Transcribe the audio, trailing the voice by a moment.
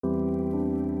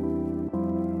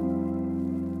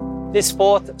This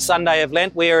fourth Sunday of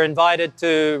Lent, we are invited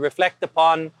to reflect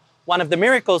upon one of the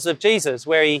miracles of Jesus,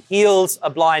 where he heals a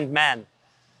blind man.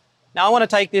 Now, I want to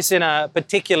take this in a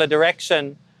particular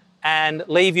direction and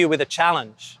leave you with a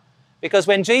challenge. Because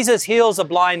when Jesus heals a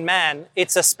blind man,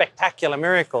 it's a spectacular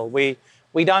miracle. We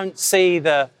don't see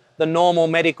the normal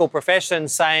medical profession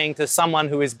saying to someone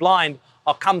who is blind,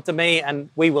 "Oh, come to me and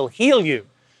we will heal you."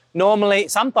 Normally,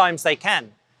 sometimes they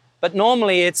can. But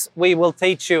normally it's, we will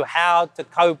teach you how to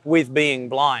cope with being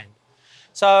blind.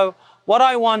 So what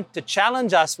I want to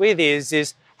challenge us with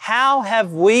is how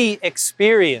have we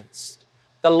experienced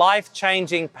the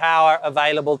life-changing power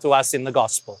available to us in the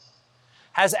gospel?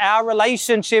 Has our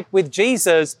relationship with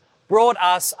Jesus brought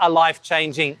us a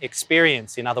life-changing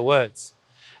experience, in other words?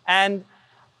 And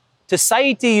to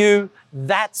say to you,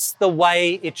 that's the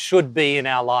way it should be in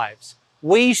our lives.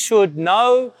 We should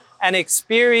know and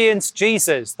experience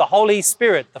Jesus, the Holy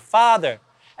Spirit, the Father,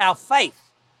 our faith,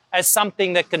 as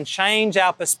something that can change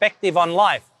our perspective on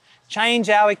life, change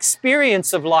our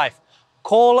experience of life,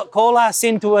 call us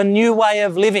into a new way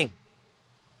of living.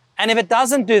 And if it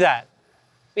doesn't do that,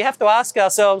 we have to ask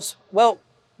ourselves, well,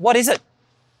 what is it?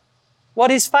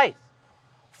 What is faith?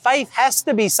 Faith has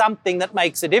to be something that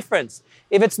makes a difference.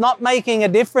 If it's not making a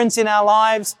difference in our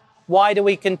lives, why do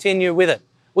we continue with it?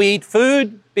 We eat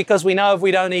food because we know if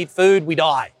we don't eat food, we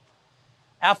die.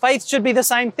 Our faith should be the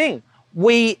same thing.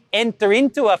 We enter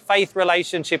into a faith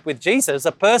relationship with Jesus,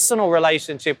 a personal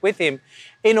relationship with Him,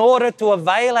 in order to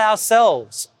avail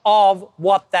ourselves of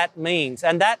what that means.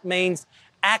 And that means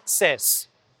access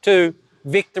to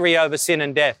victory over sin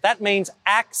and death. That means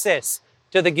access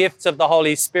to the gifts of the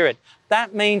Holy Spirit.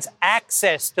 That means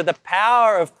access to the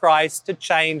power of Christ to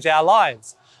change our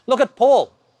lives. Look at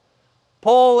Paul.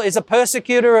 Paul is a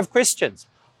persecutor of Christians.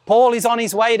 Paul is on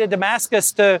his way to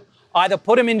Damascus to either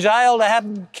put him in jail or have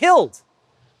him killed.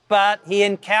 But he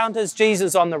encounters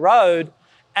Jesus on the road,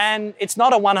 and it's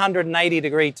not a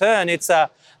 180-degree turn. It's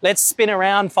a let's spin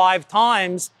around 5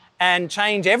 times and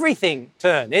change everything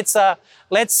turn. It's a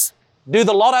let's do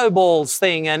the lotto balls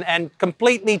thing and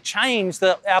completely change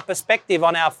our perspective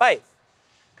on our faith.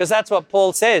 Because that's what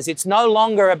Paul says. It's no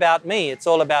longer about me. It's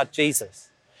all about Jesus.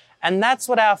 And that's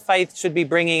what our faith should be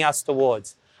bringing us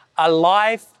towards, a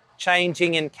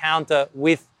life-changing encounter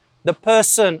with the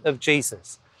person of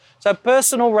Jesus. So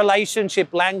personal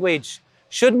relationship language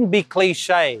shouldn't be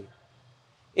cliche.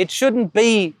 It shouldn't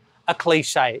be a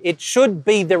cliche. It should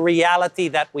be the reality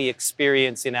that we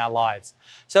experience in our lives.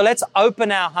 So let's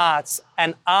open our hearts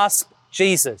and ask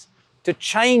Jesus to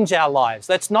change our lives.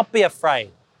 Let's not be afraid.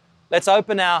 Let's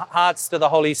open our hearts to the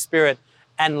Holy Spirit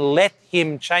and let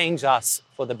Him change us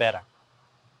for the better.